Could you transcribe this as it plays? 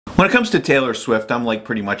When it comes to Taylor Swift, I'm like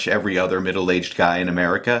pretty much every other middle-aged guy in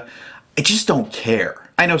America. I just don't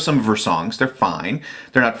care. I know some of her songs, they're fine.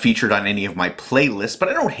 They're not featured on any of my playlists, but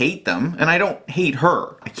I don't hate them, and I don't hate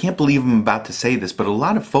her. I can't believe I'm about to say this, but a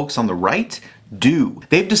lot of folks on the right do.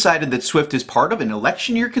 They've decided that Swift is part of an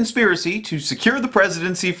election year conspiracy to secure the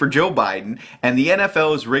presidency for Joe Biden, and the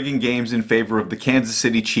NFL is rigging games in favor of the Kansas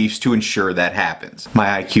City Chiefs to ensure that happens.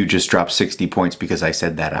 My IQ just dropped 60 points because I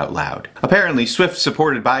said that out loud. Apparently, Swift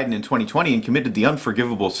supported Biden in 2020 and committed the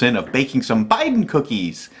unforgivable sin of baking some Biden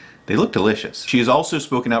cookies. They look delicious. She has also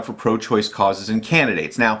spoken out for pro-choice causes and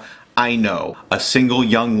candidates. Now, I know a single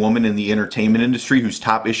young woman in the entertainment industry whose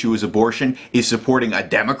top issue is abortion is supporting a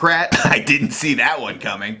Democrat. I didn't see that one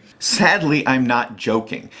coming. Sadly, I'm not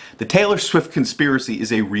joking. The Taylor Swift conspiracy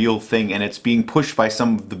is a real thing, and it's being pushed by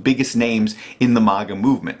some of the biggest names in the MAGA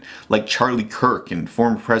movement, like Charlie Kirk and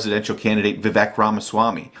former presidential candidate Vivek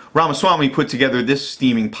Ramaswamy. Ramaswamy put together this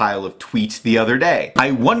steaming pile of tweets the other day.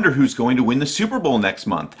 I wonder who's going to win the Super Bowl next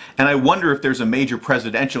month, and I wonder if there's a major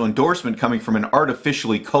presidential endorsement coming from an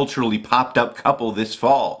artificially culturally popped up couple this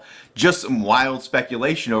fall. Just some wild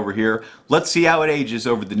speculation over here. Let's see how it ages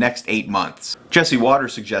over the next 8 months. Jesse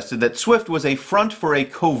Waters suggested that Swift was a front for a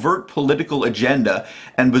covert political agenda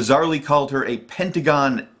and bizarrely called her a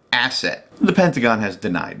Pentagon asset. The Pentagon has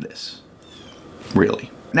denied this.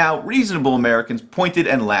 Really. Now, reasonable Americans pointed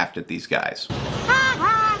and laughed at these guys.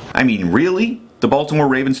 I mean, really? The Baltimore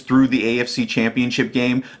Ravens threw the AFC Championship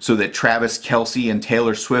game so that Travis Kelce and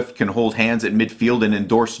Taylor Swift can hold hands at midfield and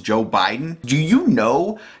endorse Joe Biden? Do you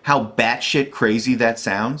know how batshit crazy that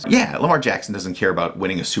sounds? Yeah, Lamar Jackson doesn't care about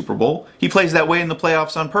winning a Super Bowl. He plays that way in the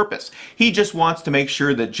playoffs on purpose. He just wants to make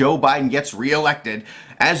sure that Joe Biden gets reelected,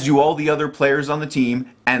 as do all the other players on the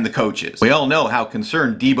team and the coaches. We all know how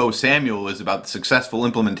concerned Deebo Samuel is about the successful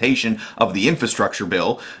implementation of the infrastructure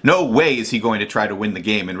bill. No way is he going to try to win the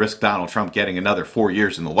game and risk Donald Trump getting another 4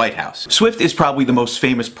 years in the White House. Swift is probably the most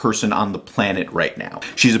famous person on the planet right now.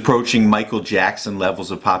 She's approaching Michael Jackson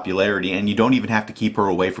levels of popularity, and you don't even have to keep her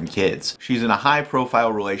away from kids. She's in a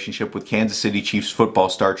high-profile relationship with Kansas City Chiefs football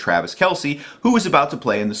star Travis Kelce, who is about to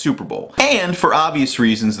play in the Super Bowl. And for obvious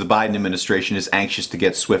reasons, the Biden administration is anxious to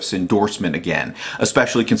get Swift's endorsement again,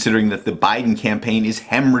 especially considering that the Biden campaign is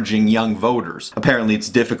hemorrhaging young voters. Apparently it's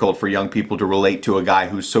difficult for young people to relate to a guy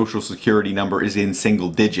whose social security number is in single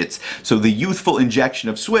digits, so the youthful injection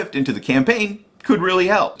of Swift into the campaign could really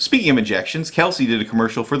help. Speaking of injections, Kelce did a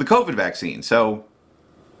commercial for the COVID vaccine, so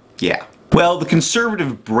yeah. Well, the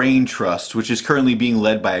conservative brain trust, which is currently being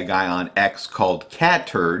led by a guy on X called Cat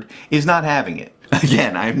Turd, is not having it.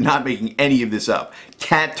 Again, I am not making any of this up.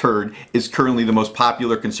 Cat Turd is currently the most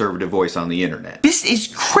popular conservative voice on the internet. This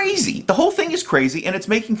is crazy. The whole thing is crazy, and it's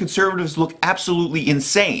making conservatives look absolutely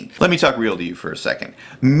insane. Let me talk real to you for a second.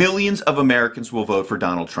 Millions of Americans will vote for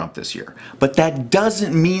Donald Trump this year, but that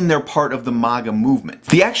doesn't mean they're part of the MAGA movement.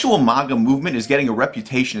 The actual MAGA movement is getting a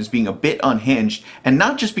reputation as being a bit unhinged, and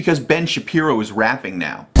not just because Ben Shapiro is rapping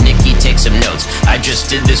now. Take some notes, I just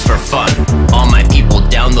did this for fun. All my people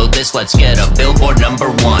download this, let's get a Billboard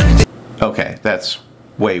 #1. Okay, that's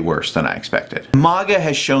way worse than I expected. MAGA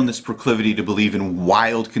has shown this proclivity to believe in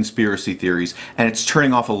wild conspiracy theories, and it's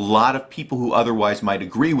turning off a lot of people who otherwise might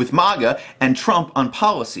agree with MAGA and Trump on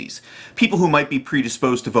policies. People who might be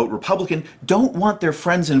predisposed to vote Republican don't want their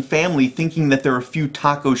friends and family thinking that they're a few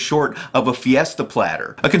tacos short of a fiesta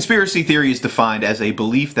platter. A conspiracy theory is defined as a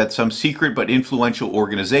belief that some secret but influential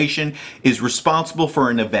organization is responsible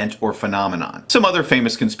for an event or phenomenon. Some other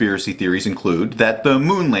famous conspiracy theories include that the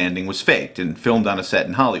moon landing was faked and filmed on a set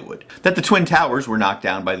in Hollywood, that the Twin Towers were knocked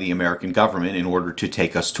down by the American government in order to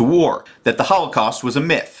take us to war, that the Holocaust was a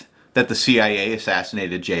myth, that the CIA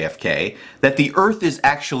assassinated JFK, that the Earth is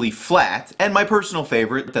actually flat, and my personal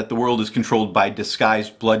favorite, that the world is controlled by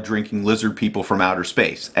disguised blood-drinking lizard people from outer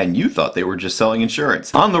space, and you thought they were just selling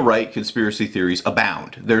insurance. On the right, conspiracy theories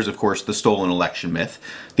abound. There's, of course, the stolen election myth,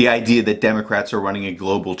 the idea that Democrats are running a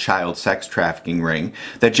global child sex trafficking ring,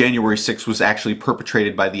 that January 6th was actually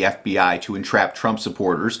perpetrated by the FBI to entrap Trump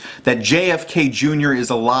supporters, that JFK Jr. is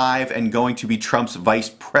alive and going to be Trump's vice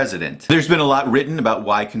president. There's been a lot written about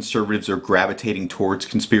why conservatives are gravitating towards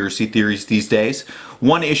conspiracy theories these days.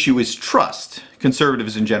 One issue is trust.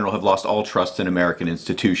 Conservatives in general have lost all trust in American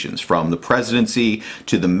institutions, from the presidency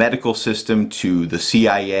to the medical system to the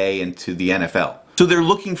CIA and to the NFL. So they're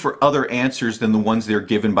looking for other answers than the ones they're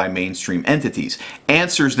given by mainstream entities.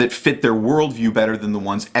 Answers that fit their worldview better than the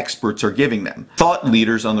ones experts are giving them. Thought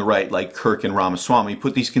leaders on the right, like Kirk and Ramaswamy,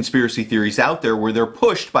 put these conspiracy theories out there where they're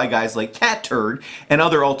pushed by guys like Cat Turd and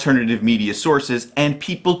other alternative media sources, and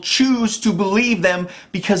people choose to believe them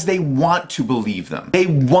because they want to believe them. They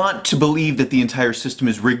want to believe that the entire system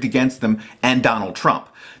is rigged against them and Donald Trump.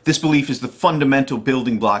 This belief is the fundamental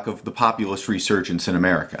building block of the populist resurgence in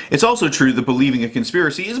America. It's also true that believing a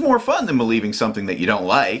conspiracy is more fun than believing something that you don't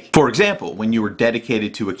like. For example, when you are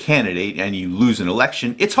dedicated to a candidate and you lose an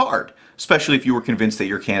election, it's hard, especially if you were convinced that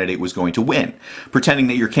your candidate was going to win. Pretending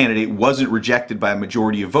that your candidate wasn't rejected by a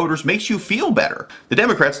majority of voters makes you feel better. The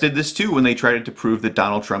Democrats did this too when they tried to prove that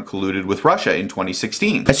Donald Trump colluded with Russia in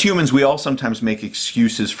 2016. As humans, we all sometimes make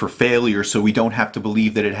excuses for failure so we don't have to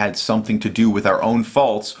believe that it had something to do with our own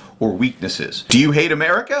faults or weaknesses. Do you hate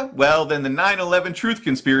America? Well, then the 9/11 truth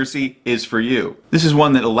conspiracy is for you. This is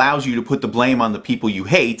one that allows you to put the blame on the people you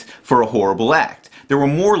hate for a horrible act. There were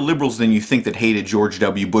more liberals than you think that hated George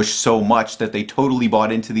W. Bush so much that they totally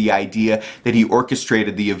bought into the idea that he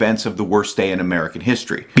orchestrated the events of the worst day in American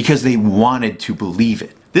history, because they wanted to believe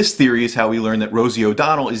it. This theory is how we learn that Rosie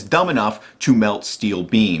O'Donnell is dumb enough to melt steel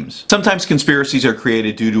beams. Sometimes conspiracies are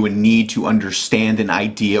created due to a need to understand an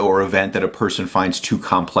idea or event that a person finds too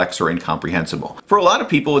complex or incomprehensible. For a lot of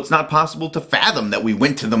people, it's not possible to fathom that we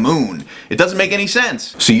went to the moon. It doesn't make any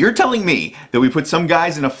sense. So you're telling me that we put some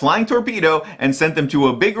guys in a flying torpedo and sent them to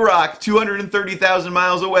a big rock 230,000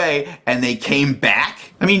 miles away and they came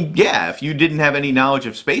back? I mean, yeah, if you didn't have any knowledge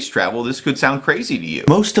of space travel, this could sound crazy to you.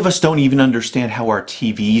 Most of us don't even understand how our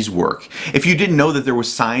TVs work. If you didn't know that there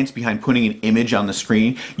was science behind putting an image on the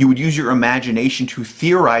screen, you would use your imagination to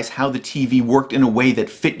theorize how the TV worked in a way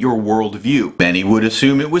that fit your worldview. Many would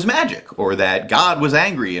assume it was magic, or that God was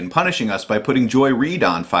angry and punishing us by putting Joy Reid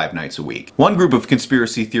on 5 nights a week. One group of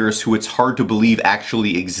conspiracy theorists who it's hard to believe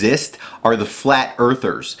actually exist are the flat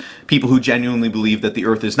earthers. People who genuinely believe that the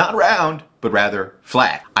earth is not round, but rather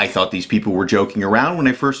flat. I thought these people were joking around when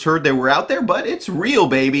I first heard they were out there, but it's real,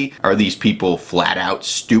 baby. Are these people flat out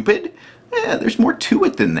stupid? Yeah, there's more to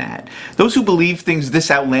it than that. Those who believe things this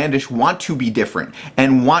outlandish want to be different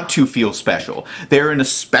and want to feel special. They're in a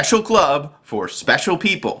special club for special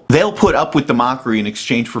people. They'll put up with the mockery in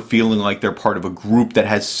exchange for feeling like they're part of a group that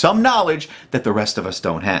has some knowledge that the rest of us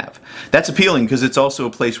don't have. That's appealing because it's also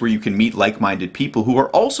a place where you can meet like-minded people who are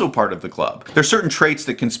also part of the club. There are certain traits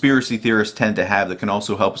that conspiracy theorists tend to have that can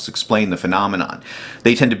also help us explain the phenomenon.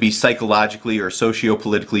 They tend to be psychologically or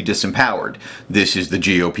socio-politically disempowered. This is the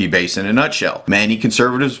GOP base in a nutshell. Many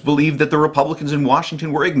conservatives believed that the Republicans in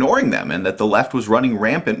Washington were ignoring them and that the left was running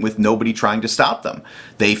rampant with nobody trying to stop them.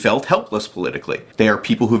 They felt helpless politically. They are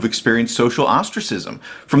people who've experienced social ostracism.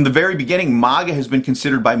 From the very beginning, MAGA has been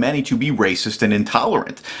considered by many to be racist and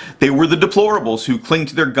intolerant. They were the deplorables who cling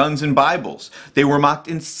to their guns and Bibles. They were mocked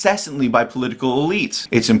incessantly by political elites.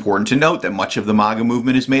 It's important to note that much of the MAGA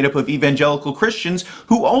movement is made up of evangelical Christians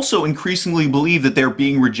who also increasingly believe that they're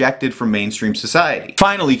being rejected from mainstream society.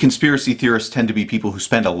 Finally, conspiracy theorists tend to be people who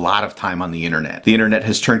spend a lot of time on the internet. The internet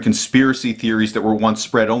has turned conspiracy theories that were once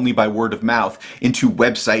spread only by word of mouth into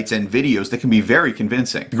websites and videos that can be very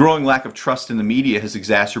convincing. The growing lack of trust in the media has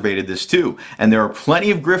exacerbated this too, and there are plenty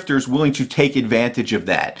of grifters willing to take advantage of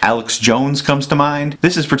that. Alex Jones comes to mind.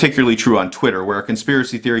 This is particularly true on Twitter, where a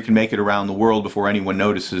conspiracy theory can make it around the world before anyone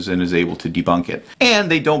notices and is able to debunk it. And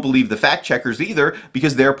they don't believe the fact checkers either,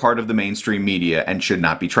 because they're part of the mainstream media and should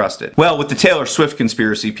not be trusted. Well, with the Taylor Swift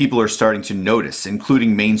conspiracy, people are starting to notice,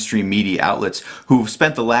 including mainstream media outlets who've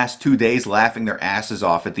spent the last 2 days laughing their asses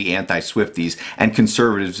off at the anti-Swifties and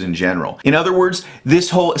conservatives in general. In other words,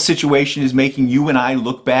 this whole situation is making you and I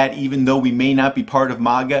look bad even though we may not be part of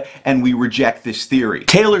MAGA, and we reject this theory.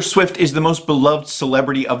 Taylor Swift is the most beloved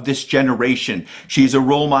celebrity of this generation. She is a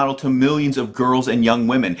role model to millions of girls and young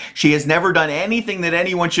women. She has never done anything that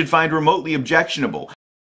anyone should find remotely objectionable.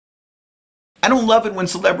 I don't love it when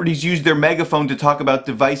celebrities use their megaphone to talk about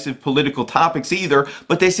divisive political topics either,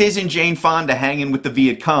 but this isn't Jane Fonda hanging with the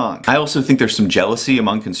Viet Cong. I also think there's some jealousy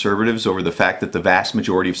among conservatives over the fact that the vast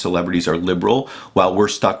majority of celebrities are liberal, while we're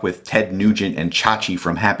stuck with Ted Nugent and Chachi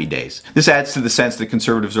from Happy Days. This adds to the sense that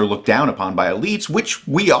conservatives are looked down upon by elites, which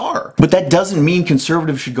we are. But that doesn't mean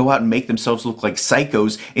conservatives should go out and make themselves look like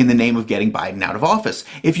psychos in the name of getting Biden out of office.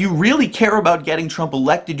 If you really care about getting Trump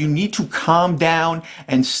elected, you need to calm down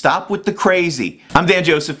and stop with the crazy. I'm Dan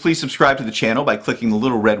Joseph. Please subscribe to the channel by clicking the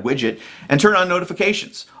little red widget and turn on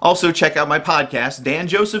notifications. Also, check out my podcast, Dan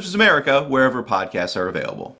Joseph's America, wherever podcasts are available.